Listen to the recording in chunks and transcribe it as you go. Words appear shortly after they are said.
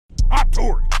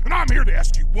Torg, and I'm here to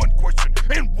ask you one question,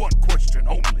 and one question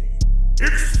only.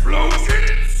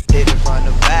 Explosions! Hit it from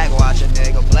the back, watch a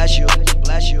nigga bless you,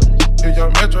 bless you. If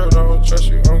your metro don't trust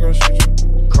you, I'm gon' shoot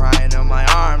you. Crying in my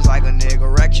arms like a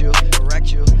nigga wrecked you,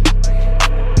 wrecked you.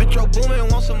 Metro Boomin,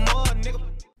 want some more, nigga.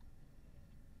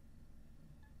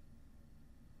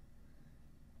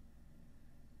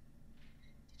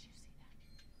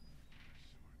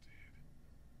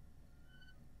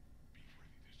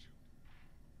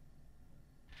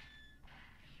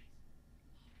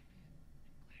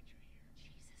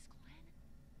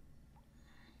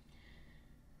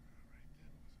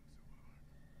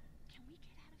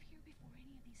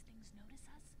 Notice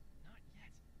us? Not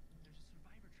yet. There's a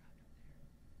survivor trapped up there.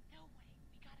 No way.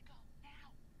 We gotta go.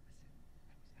 Now. Listen,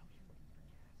 I was out here looking for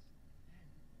gas. Then,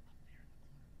 up there in the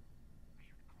corner, I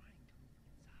heard crying coming from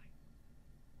inside.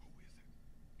 Who is it?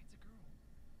 It's a girl. We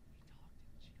talked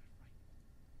and she got frightened.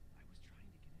 I was trying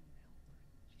to get in and help her,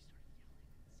 and she started yelling and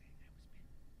saying I was bitten.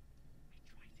 I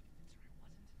tried to convince her I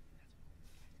wasn't, and that's when all these guys came out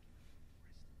of the forest. A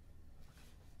couple almost got me. I ended up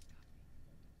hiding in the ice machine.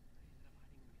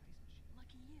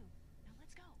 Lucky you. Now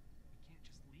let's go. We can't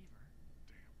just leave her.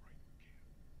 Damn right we can.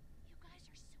 You guys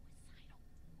are suicidal.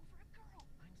 Over a girl.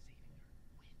 I'm saving her.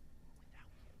 With or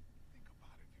without you. Think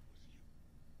about it if it was you.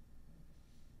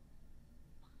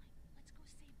 Fine. Let's go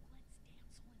save Glenn's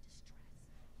damsel in distress.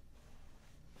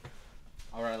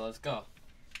 Alright, let's go.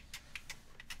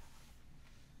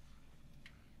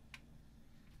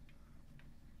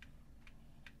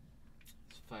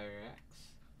 It's fire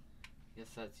axe.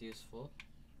 Guess that's useful.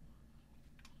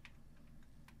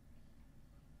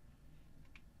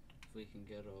 If we can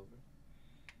get over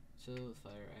to the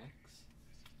fire axe.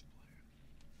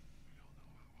 We don't know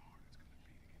how hard it's gonna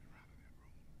be to get her out of that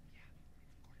room. Yeah, it's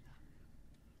boarded up.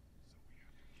 So we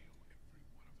have to kill every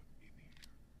one of them in here.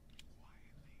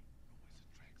 Quietly.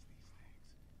 Noise attracts these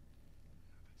things.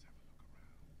 Now let's have a look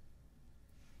around.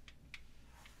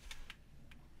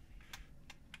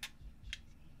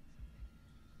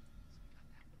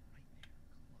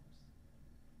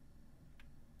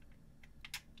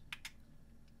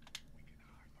 We can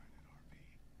hide by that RV.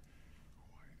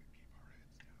 Quiet and keep our heads down. I saw one marked on the other side of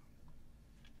that door.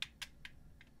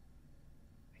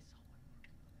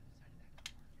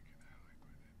 We can hide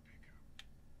by that pickup.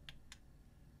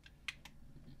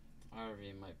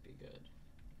 RV might be good.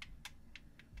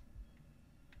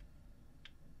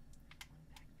 One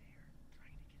back there,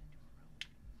 trying to get into a room,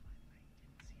 but I didn't see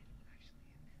anyone actually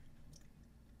in there.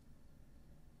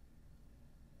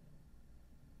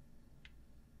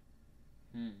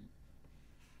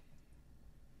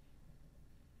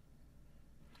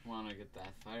 Wanna get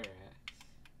that fire axe.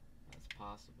 That's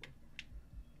possible.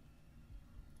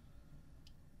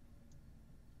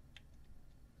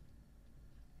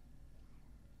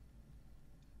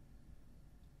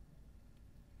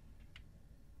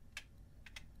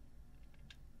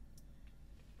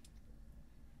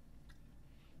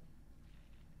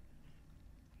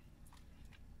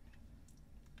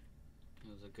 It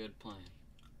was a good plan. We're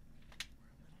a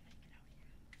little naked out here,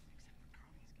 except for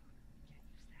Carly's gun. We can't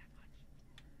use that much.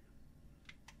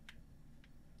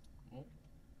 Oh, I'm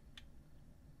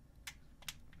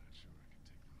not sure I can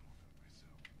take the load out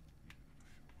myself, even if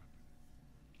I have a weapon.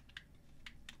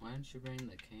 why didn't you bring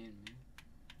the cane, man?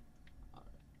 Alright.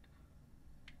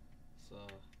 So,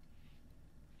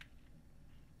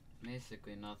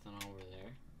 basically nothing over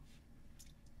there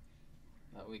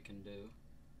that we can do. We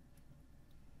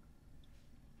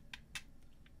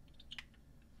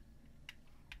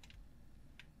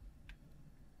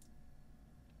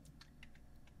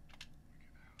can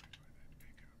hide by that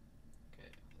pickup. Okay,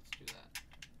 let's do that. If you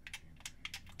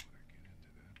really want to get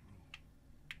into that room. I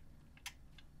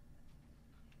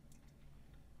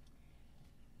wonder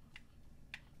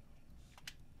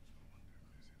if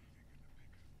there's anything in the pickup.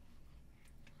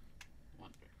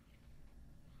 Wonder. I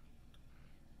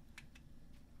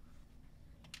think I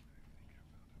found a pretty damn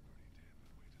good way to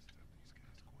stop these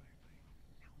guys quietly.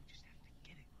 Now we just have to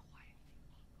get it quietly. We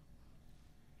can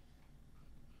do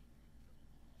something with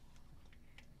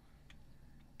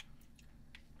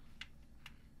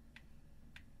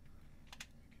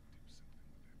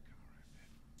that car, I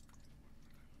bet. Or for that fella lurking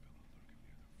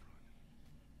near the front.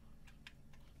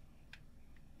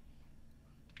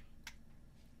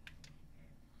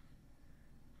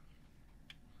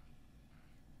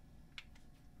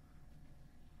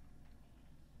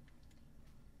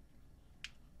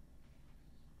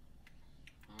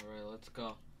 Alright, let's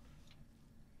go.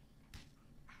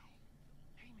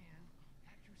 Hey man,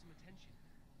 that drew some attention.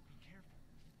 Be careful.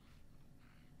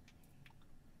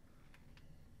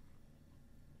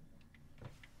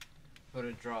 Put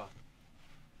a draw.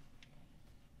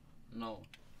 No.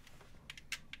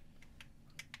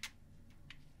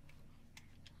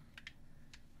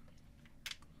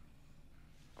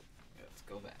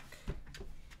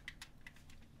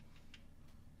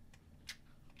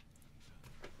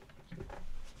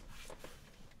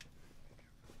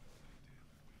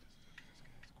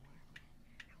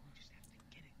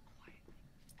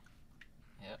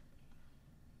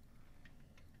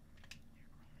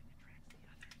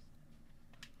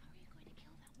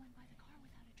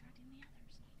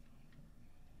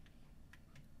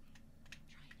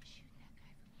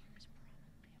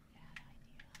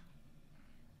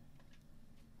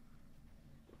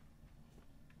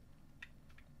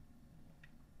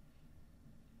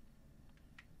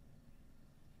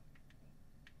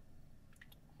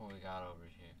 What we got over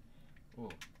here?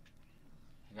 Ooh.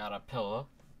 We got a pillow.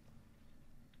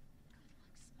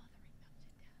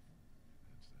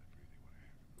 That's not really what I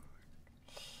have in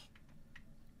mind.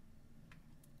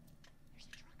 There's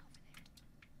a truck over there.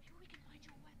 Maybe we can find you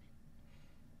a weapon.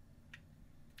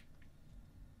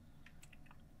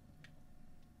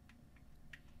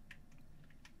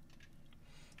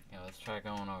 Yeah, let's try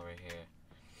going over here.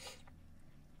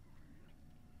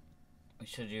 We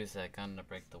should use that gun to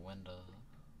break the window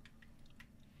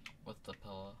with the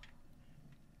pillow.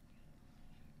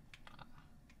 One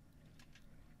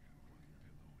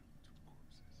pillow and 2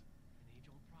 corpses. An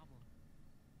age-old problem.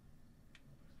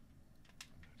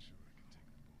 I'm not sure I can take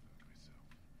them both out myself,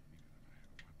 even if I had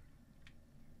a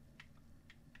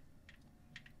weapon.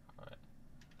 Alright.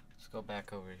 Let's go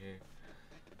back over here.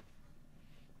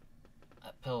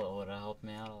 That pillow would have helped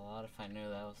me out a lot if I knew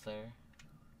that was there.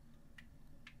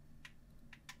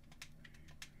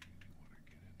 They really want to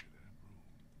get into that room.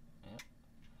 Yep.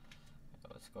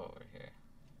 Let's go over here.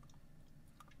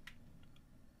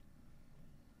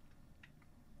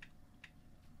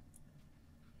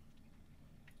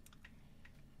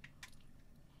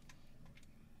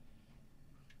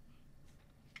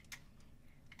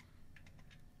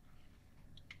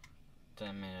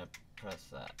 Didn't mean to press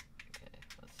that. Okay,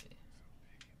 let's see.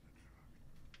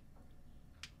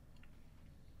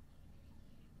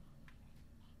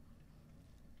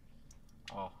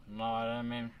 Oh, no, I didn't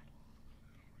mean. I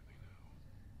don't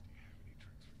really know. Do you have any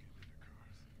tricks for getting into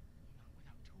cars? Not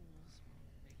without tools,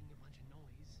 making a bunch of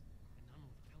noise, and none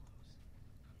with pillows.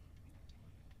 I'm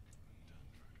done trying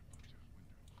to punch out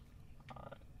windows.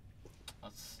 Alright.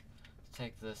 Let's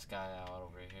take this guy out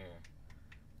over here.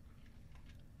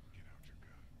 Get out your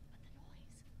gun. But the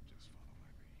noise. Just follow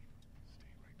my lead.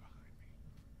 Stay right behind me.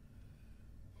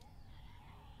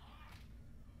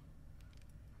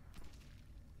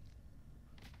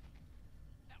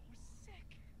 That was sick.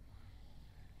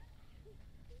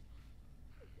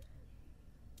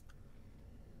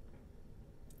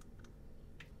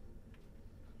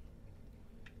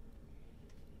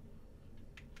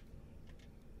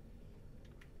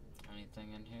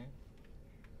 Anything in here?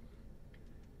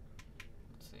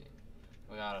 Let's see.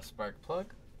 We got a spark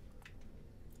plug.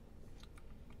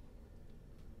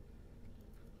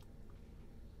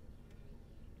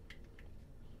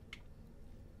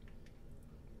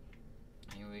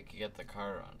 Maybe we could get the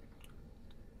car running.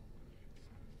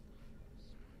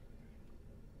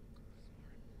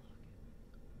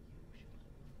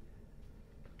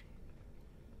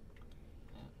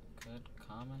 Yeah, good,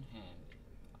 calm, and handy.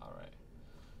 Alright.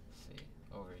 Let's see.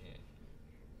 Over here.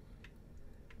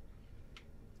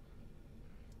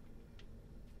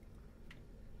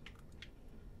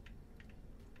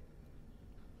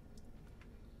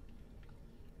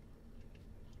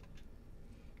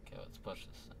 Okay, let's push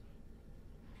this in.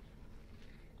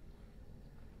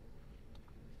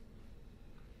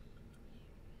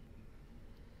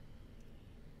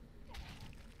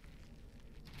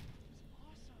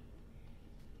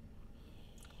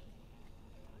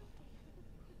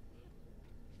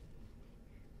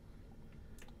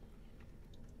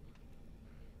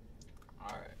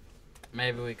 Alright.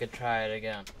 Maybe we could try it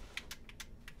again.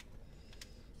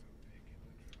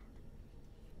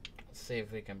 Let's see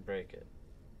if we can break it.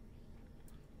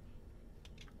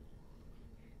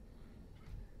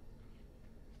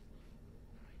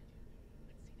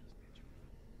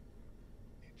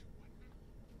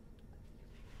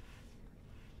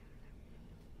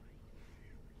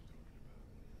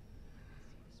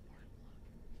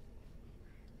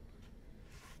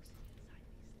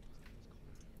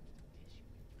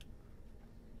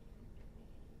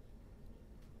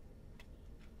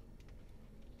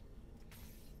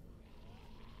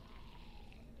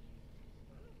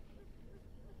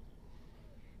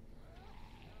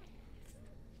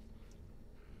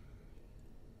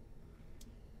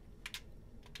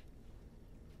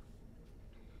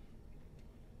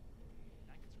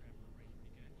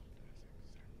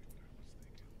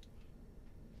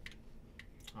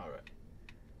 Alright.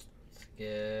 Let's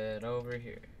get over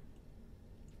here.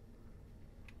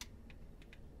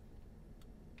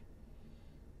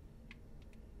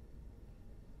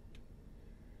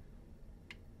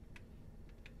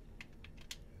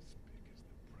 As big as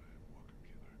the prime Walker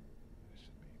killer. I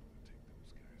should be able to take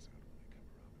those guys out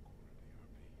when they come around the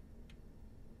corner of the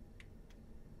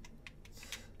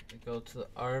RV. We go to the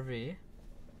RV.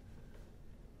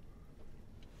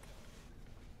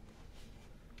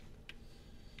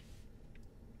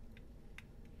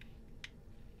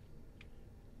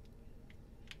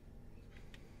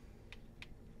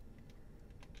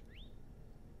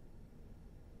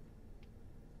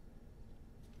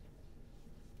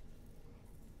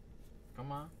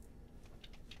 Come on.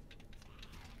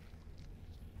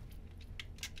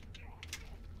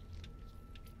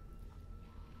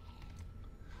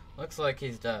 Looks like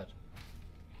he's dead.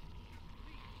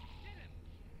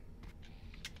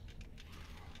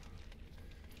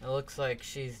 It looks like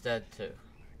she's dead too.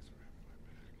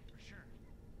 For sure.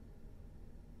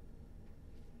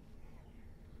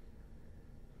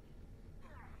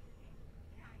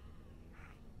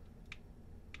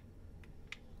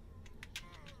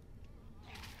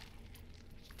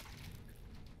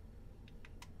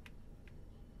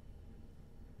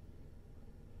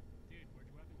 Dude, where'd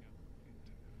your weapon go?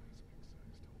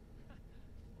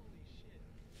 Holy shit.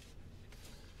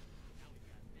 Now we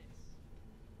got this.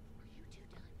 Are you two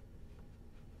done?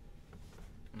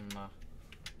 Nah.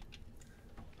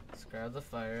 Let's grab the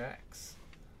fire axe.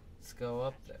 Let's go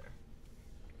up there.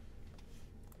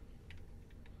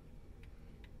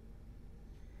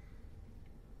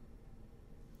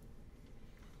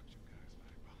 Put you guys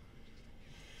back behind just in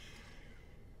case.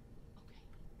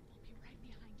 Okay, I'll be right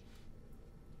behind you.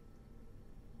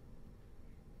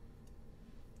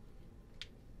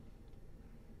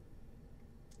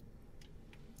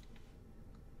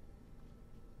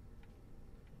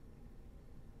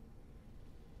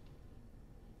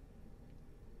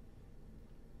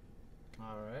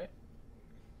 Alright.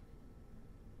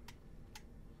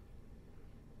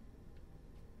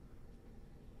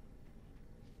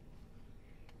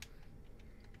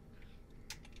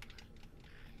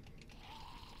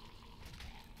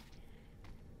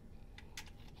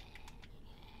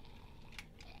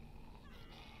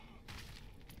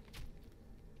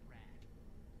 Rad.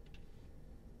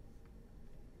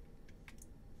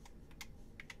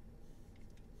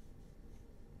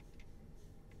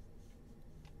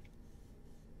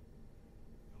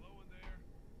 Hello in there.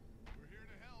 We're here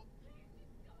to help.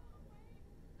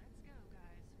 Let's go,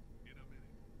 guys. In a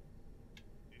minute.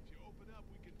 If you open up,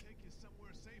 we can take you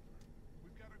somewhere safer.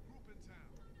 We've got a group in town.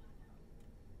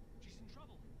 She's in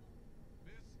trouble.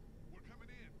 Miss, we're coming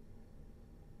in.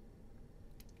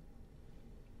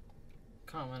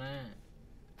 Coming in.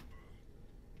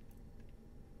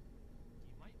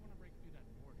 You might want to break through that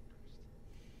board first.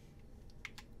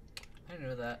 I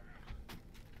knew that.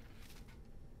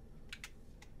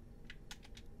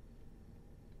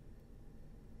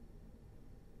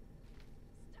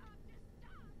 Stop! Just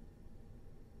stop!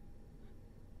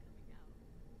 Coming out.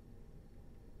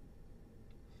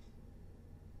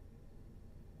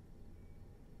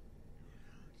 You're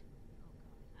hurt.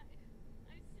 Oh God.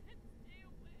 I said stay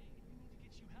away. We need to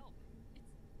get you help.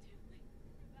 It's too late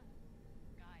for that.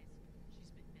 Guys,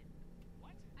 she's been bitten.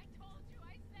 What? I told you.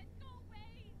 I said go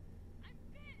away. I'm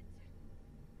bit.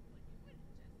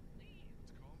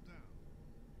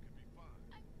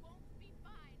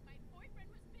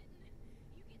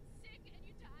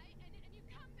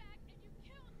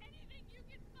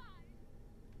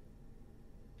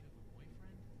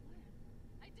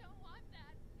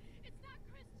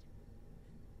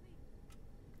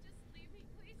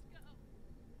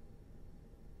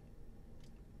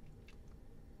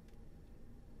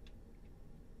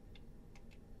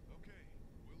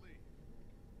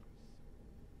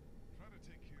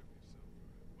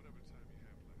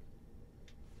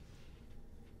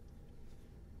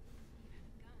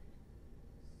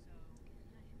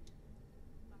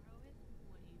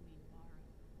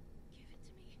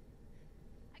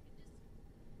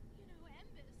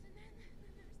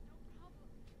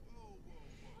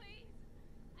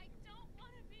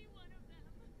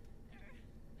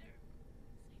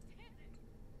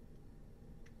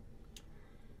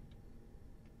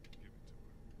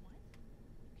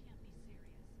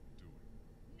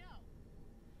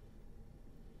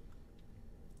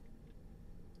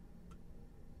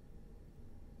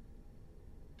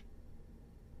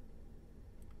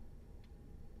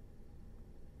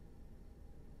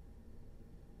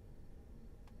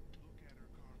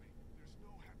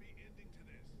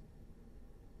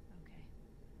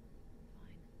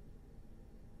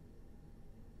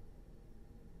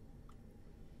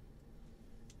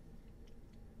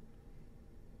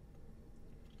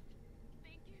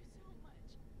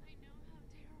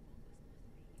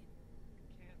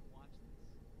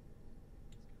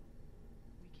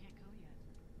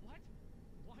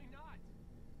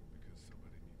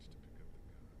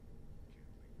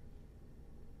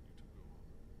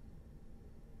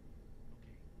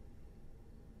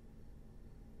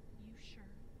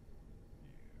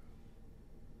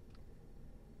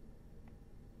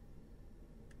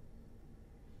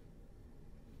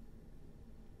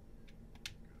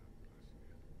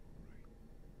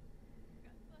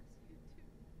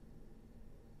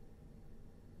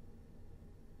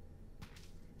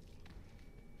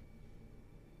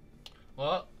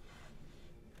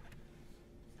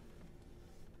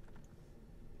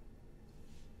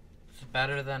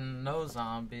 Better than no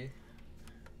zombie.